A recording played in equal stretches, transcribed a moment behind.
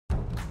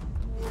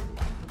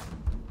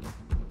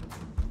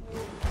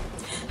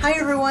Hi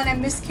everyone,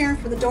 I'm Miss Karen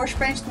for the Dorsch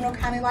Branch of the Monroe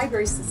County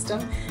Library System,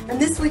 and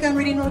this week on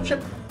Reading Road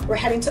Trip, we're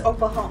heading to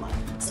Oklahoma.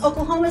 So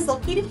Oklahoma is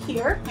located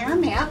here on our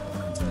map.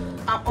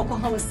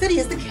 Oklahoma City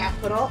is the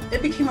capital.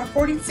 It became our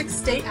 46th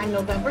state on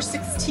November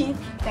 16,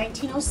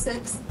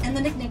 1906, and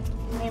the nickname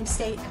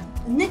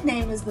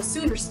is the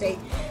Sooner State,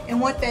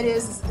 and what that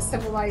is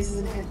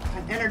symbolizes an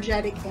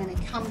energetic and a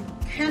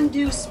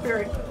can-do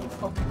spirit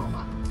of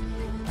Oklahoma.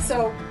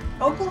 So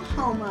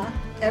Oklahoma,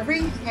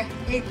 every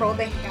April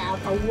they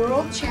have a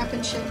World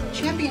Championship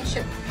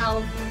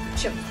cow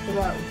chip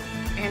throw,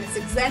 and it's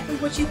exactly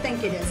what you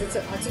think it is. It's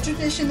a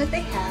tradition that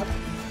they have,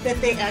 that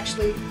they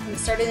actually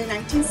started in the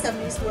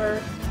 1970s,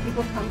 where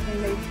people come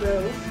and they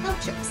throw cow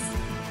chips.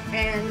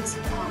 And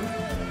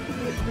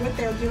what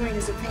they're doing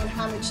is they're paying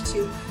homage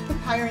to the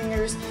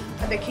pioneers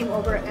that came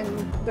over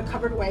and the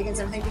covered wagons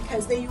and everything,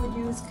 because they would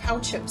use cow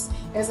chips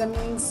as a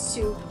means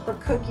for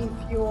cooking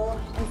fuel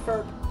and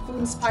for food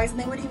and supplies, and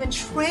they would even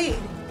trade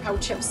cow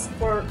chips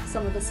for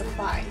some of the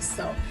supplies.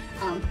 So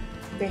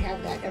they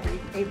have that every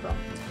April.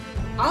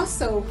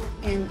 Also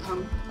in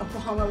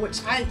Oklahoma,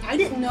 which I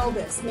didn't know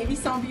this, maybe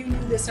some of you knew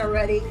this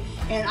already,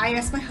 and I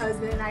asked my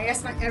husband and I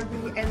asked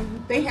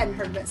and they hadn't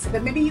heard of this,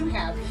 but maybe you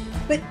have.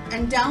 But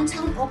in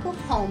downtown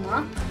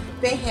Oklahoma,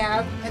 they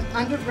have an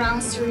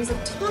underground series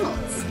of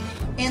tunnels,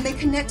 and they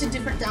connect to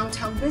different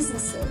downtown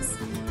businesses.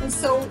 And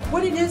so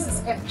what it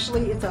is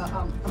actually it's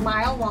a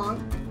mile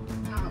long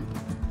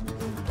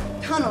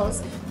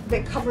tunnels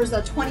that covers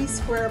a 20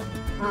 square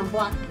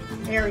block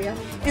area,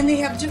 and they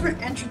have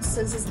different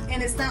entrances,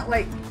 and it's not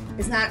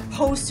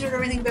posted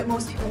or anything, but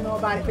most people know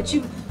about it. But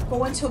you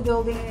go into a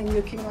building and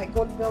you can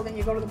go to the building,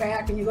 you go to the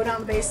back, and you go down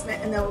the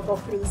basement, and they'll go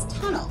through this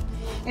tunnel.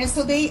 And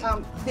so they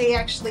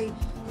actually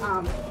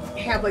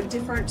have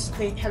different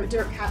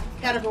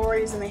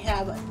categories, and they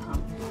have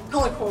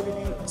color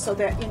coordinated, so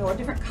that a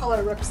different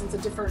color represents a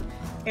different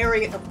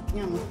area of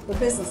the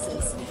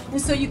businesses.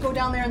 And so you go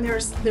down there, and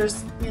there's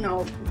vendors,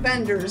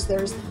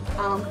 there's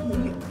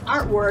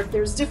artwork,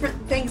 there's different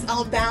things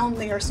all down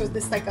there. So it's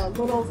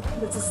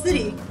it's a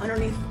city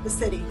underneath the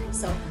city.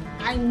 So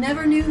I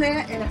never knew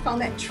that, and I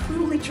found that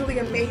truly, truly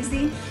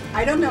amazing.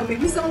 I don't know,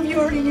 maybe some of you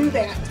already knew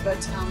that,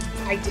 but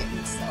I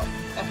didn't. So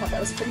I thought that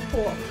was pretty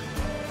cool.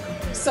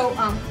 So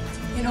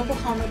in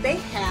Oklahoma, they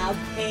have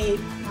a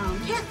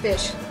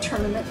catfish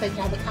tournament. They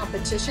have a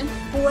competition.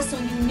 But what's so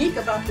unique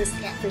about this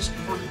catfish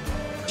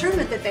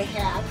tournament that they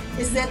have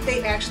is that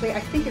they actually, I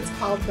think it's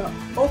called the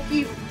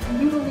Okie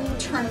Noodling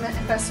Tournament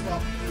and Festival.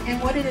 And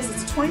what it is,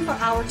 it's a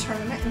 24-hour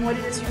tournament, and what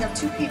it is, you have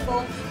two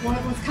people, one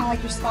of them's kind of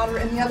like your spotter,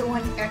 and the other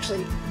one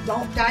actually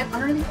don't dive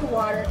underneath the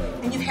water,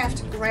 and you have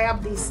to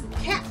grab these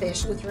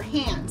catfish with your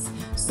hands.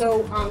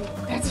 So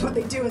that's what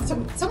they do. And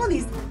some of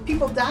these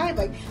people dive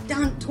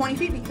down 20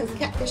 feet because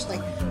catfish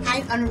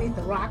hide underneath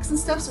the rocks and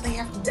stuff, so they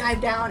have to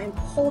dive down and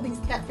pull these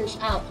catfish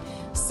out.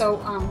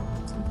 So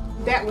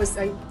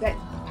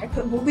I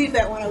couldn't believe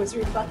that when I was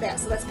reading about that,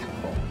 so that's kind of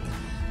cool.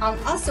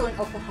 Also in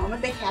Oklahoma,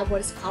 they have what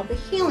is called the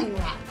Healing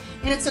Rock,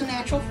 and it's a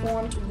natural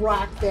formed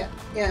rock that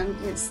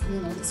it's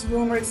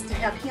rumored to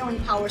have healing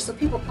power. So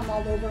people come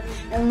all over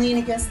and lean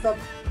against the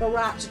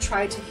rock to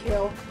try to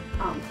heal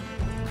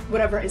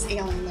whatever is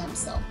ailing them.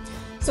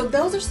 So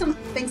those are some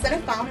things that I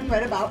found and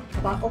read about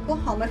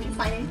Oklahoma. If you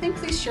find anything,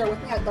 please share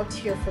with me. I'd love to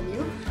hear from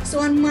you. So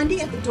on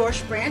Monday at the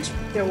Dorsch Branch,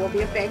 there will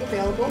be a bag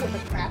available with a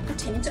craft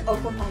pertaining to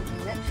Oklahoma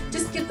in it.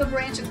 Just give the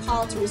branch a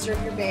call to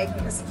reserve your bag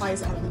because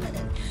supplies are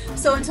limited.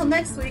 So until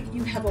next week,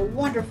 you have a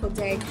wonderful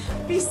day.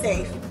 Be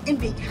safe and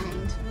be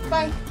kind.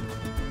 Bye.